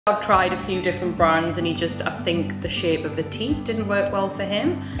I've tried a few different brands and I think the shape of the teeth didn't work well for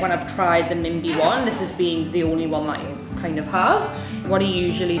him. When I've tried the Minbie one, this has been the only one that I kind of have. What he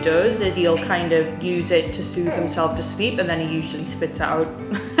usually does is he'll kind of use it to soothe himself to sleep, and then he usually spits it out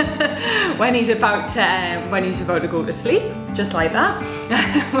when he's about to go to sleep, just like that.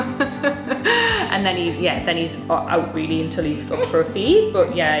 And then he's out really until he's up for a feed.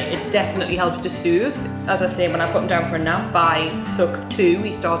 But yeah, it definitely helps to soothe. As I say, when I put him down for a nap, by suck 2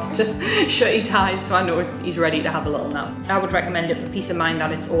 he starts to shut his eyes, so I know he's ready to have a little nap. I would recommend it for peace of mind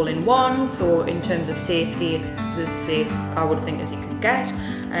that it's all in one, so in terms of safety it's as safe I would think as you could get.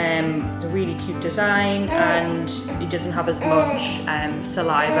 It's a really cute design, and he doesn't have as much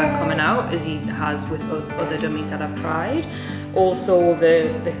saliva coming out as he has with other dummies that I've tried. Also,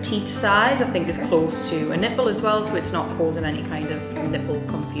 the teeth size I think is close to a nipple as well, so it's not causing any kind of nipple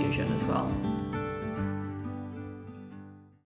confusion as well.